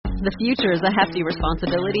The future is a hefty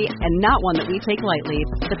responsibility and not one that we take lightly.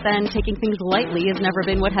 But then, taking things lightly has never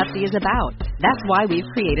been what Hefty is about. That's why we've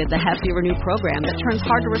created the Hefty Renew program that turns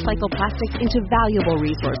hard-to-recycle plastics into valuable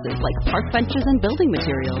resources like park benches and building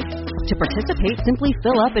materials. To participate, simply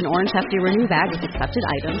fill up an orange Hefty Renew bag with accepted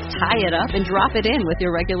items, tie it up, and drop it in with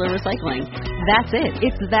your regular recycling. That's it.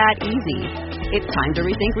 It's that easy. It's time to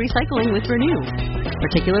rethink recycling with Renew.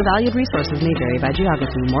 Particular valued resources may vary by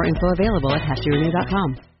geography. More info available at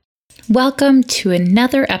heftyrenew.com. Welcome to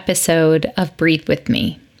another episode of Breathe With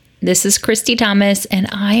Me. This is Christy Thomas, and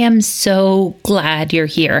I am so glad you're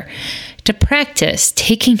here to practice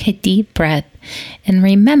taking a deep breath and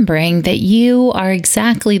remembering that you are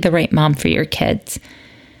exactly the right mom for your kids.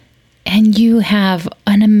 And you have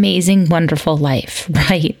an amazing, wonderful life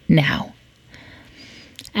right now.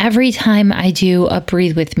 Every time I do a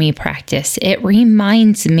Breathe With Me practice, it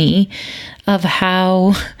reminds me of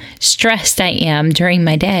how stressed I am during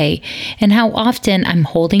my day and how often I'm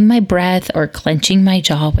holding my breath or clenching my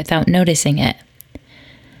jaw without noticing it.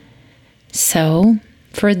 So,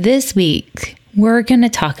 for this week, we're going to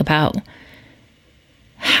talk about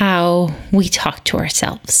how we talk to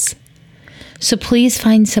ourselves. So please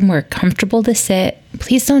find somewhere comfortable to sit.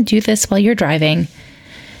 Please don't do this while you're driving.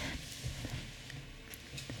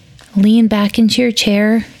 Lean back into your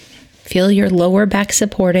chair. Feel your lower back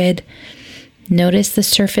supported. Notice the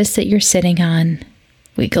surface that you're sitting on.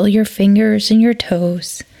 Wiggle your fingers and your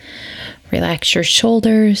toes. Relax your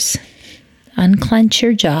shoulders. Unclench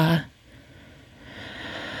your jaw.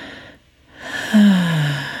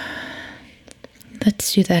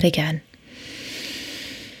 Let's do that again.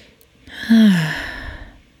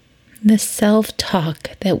 The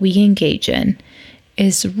self-talk that we engage in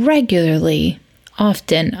is regularly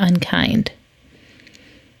often unkind.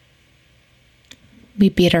 We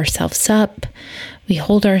beat ourselves up. We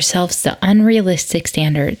hold ourselves to unrealistic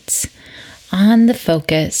standards on the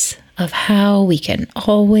focus of how we can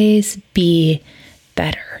always be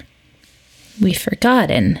better. We've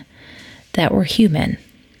forgotten that we're human.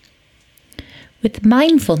 With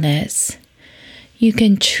mindfulness, you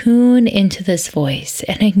can tune into this voice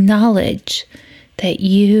and acknowledge that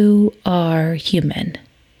you are human.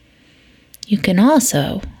 You can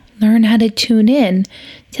also learn how to tune in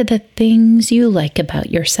to the things you like about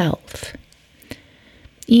yourself.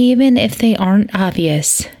 Even if they aren't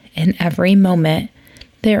obvious in every moment,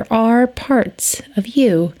 there are parts of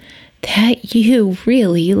you that you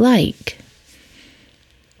really like.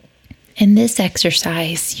 In this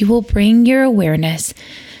exercise, you will bring your awareness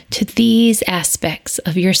to these aspects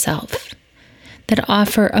of yourself that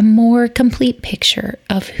offer a more complete picture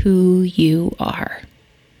of who you are.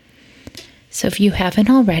 So if you haven't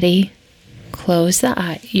already, close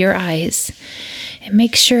your eyes and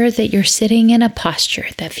make sure that you're sitting in a posture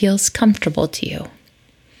that feels comfortable to you.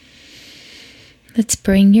 Let's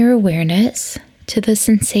bring your awareness to the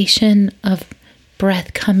sensation of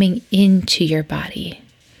breath coming into your body.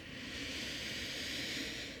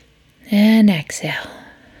 And exhale.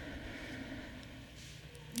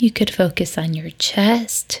 You could focus on your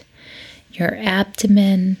chest, your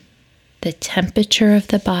abdomen, the temperature of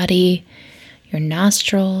the body, your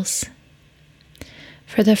nostrils.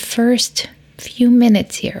 For the first few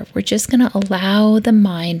minutes here, we're just going to allow the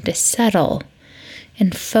mind to settle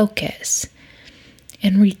and focus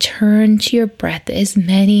and return to your breath as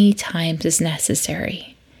many times as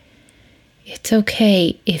necessary. It's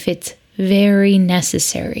okay if it's very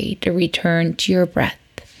necessary to return to your breath.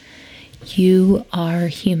 You are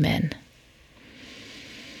human.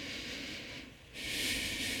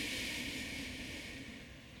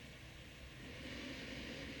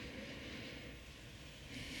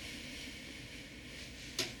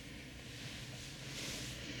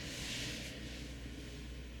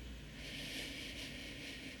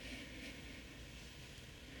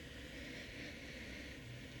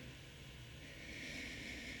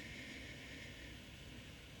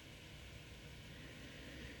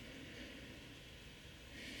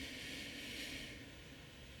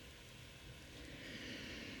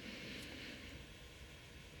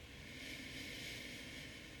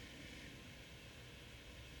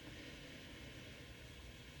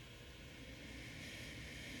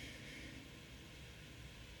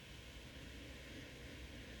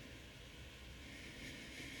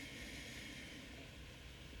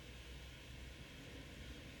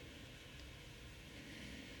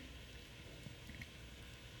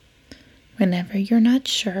 Whenever you're not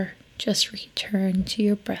sure, just return to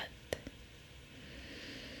your breath.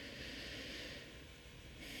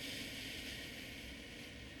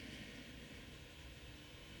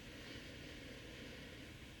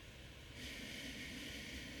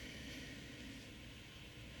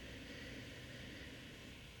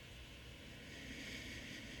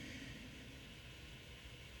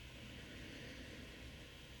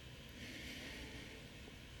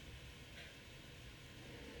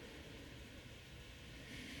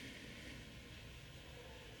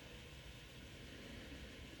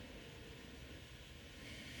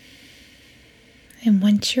 And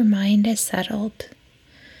once your mind has settled,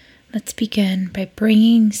 let's begin by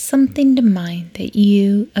bringing something to mind that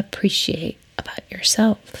you appreciate about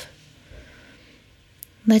yourself.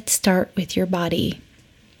 Let's start with your body.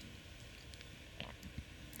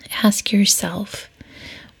 Ask yourself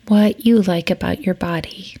what you like about your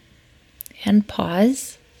body and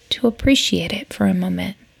pause to appreciate it for a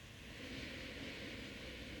moment.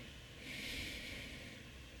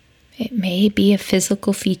 It may be a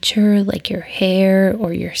physical feature like your hair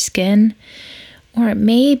or your skin, or it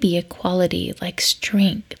may be a quality like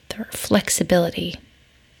strength or flexibility.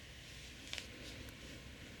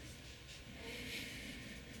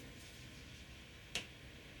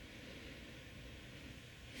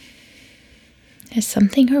 As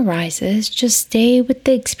something arises, just stay with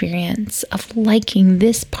the experience of liking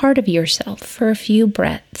this part of yourself for a few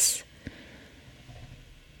breaths.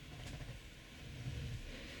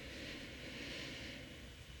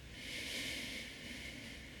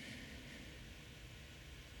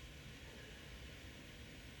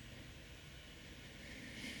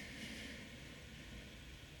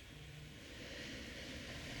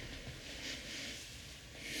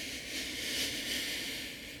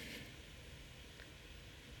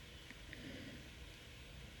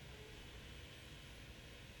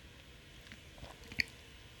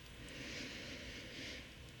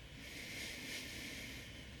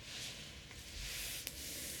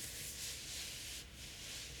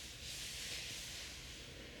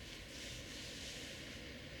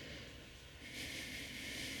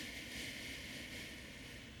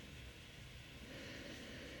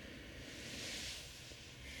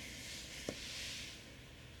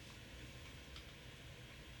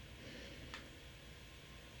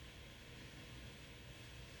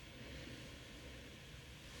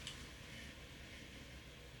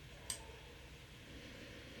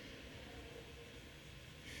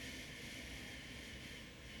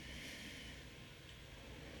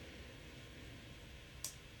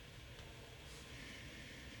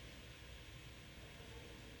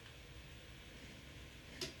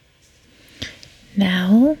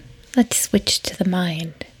 Now, let's switch to the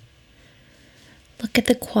mind. Look at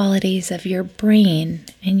the qualities of your brain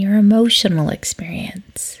and your emotional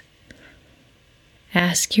experience.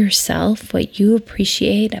 Ask yourself what you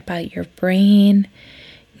appreciate about your brain,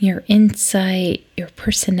 your insight, your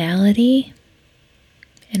personality.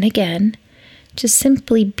 And again, just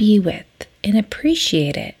simply be with and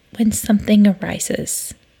appreciate it when something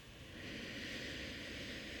arises.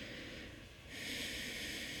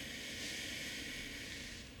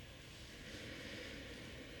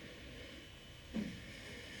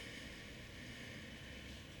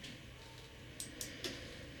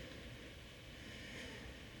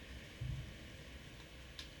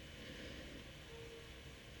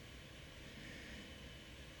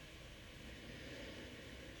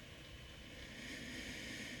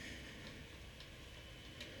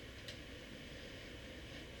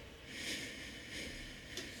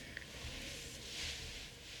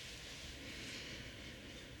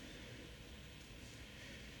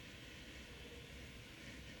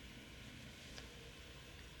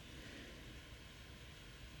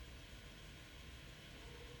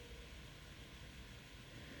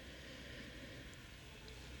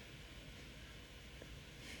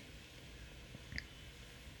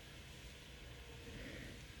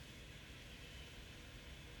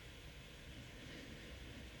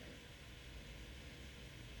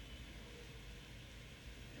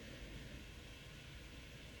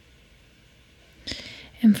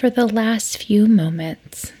 And for the last few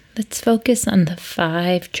moments, let's focus on the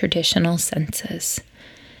 5 traditional senses: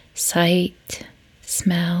 sight,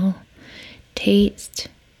 smell, taste,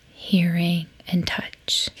 hearing, and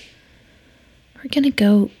touch. We're going to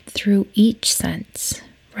go through each sense,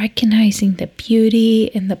 recognizing the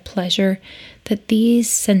beauty and the pleasure that these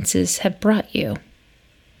senses have brought you.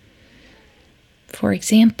 For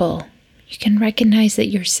example, you can recognize that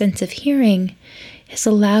your sense of hearing has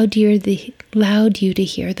allowed you to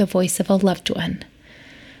hear the voice of a loved one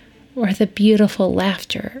or the beautiful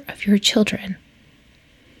laughter of your children.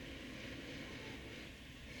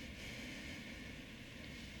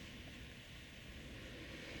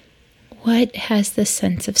 What has the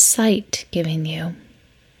sense of sight given you?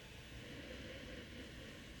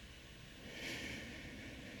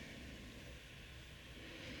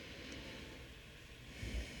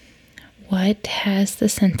 What has the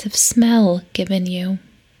sense of smell given you?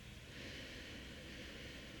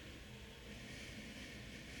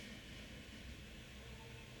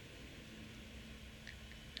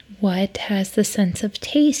 What has the sense of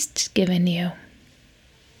taste given you?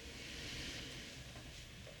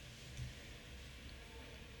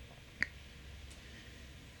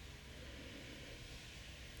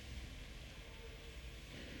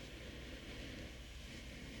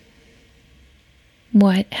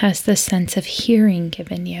 What has the sense of hearing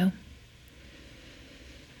given you?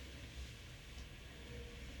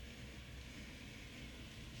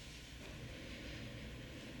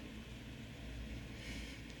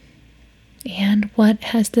 And what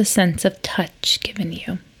has the sense of touch given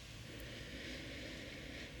you?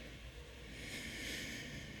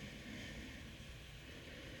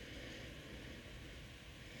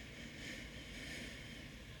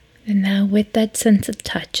 And now with that sense of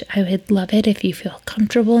touch, I would love it if you feel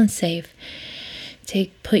comfortable and safe to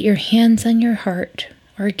put your hands on your heart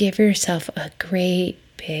or give yourself a great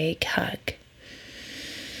big hug.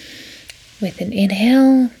 With an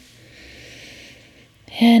inhale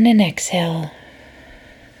and an exhale.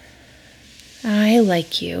 I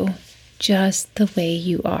like you just the way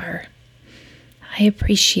you are. I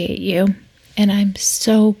appreciate you, and I'm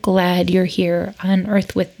so glad you're here on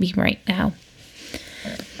earth with me right now.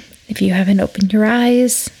 If you haven't opened your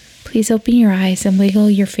eyes, please open your eyes and wiggle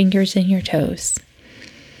your fingers and your toes.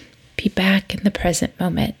 Be back in the present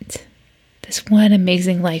moment. This one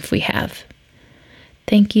amazing life we have.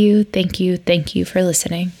 Thank you, thank you, thank you for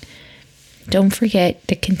listening. Don't forget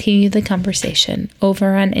to continue the conversation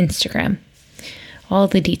over on Instagram. All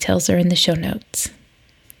the details are in the show notes.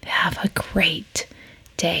 Have a great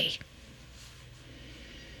day.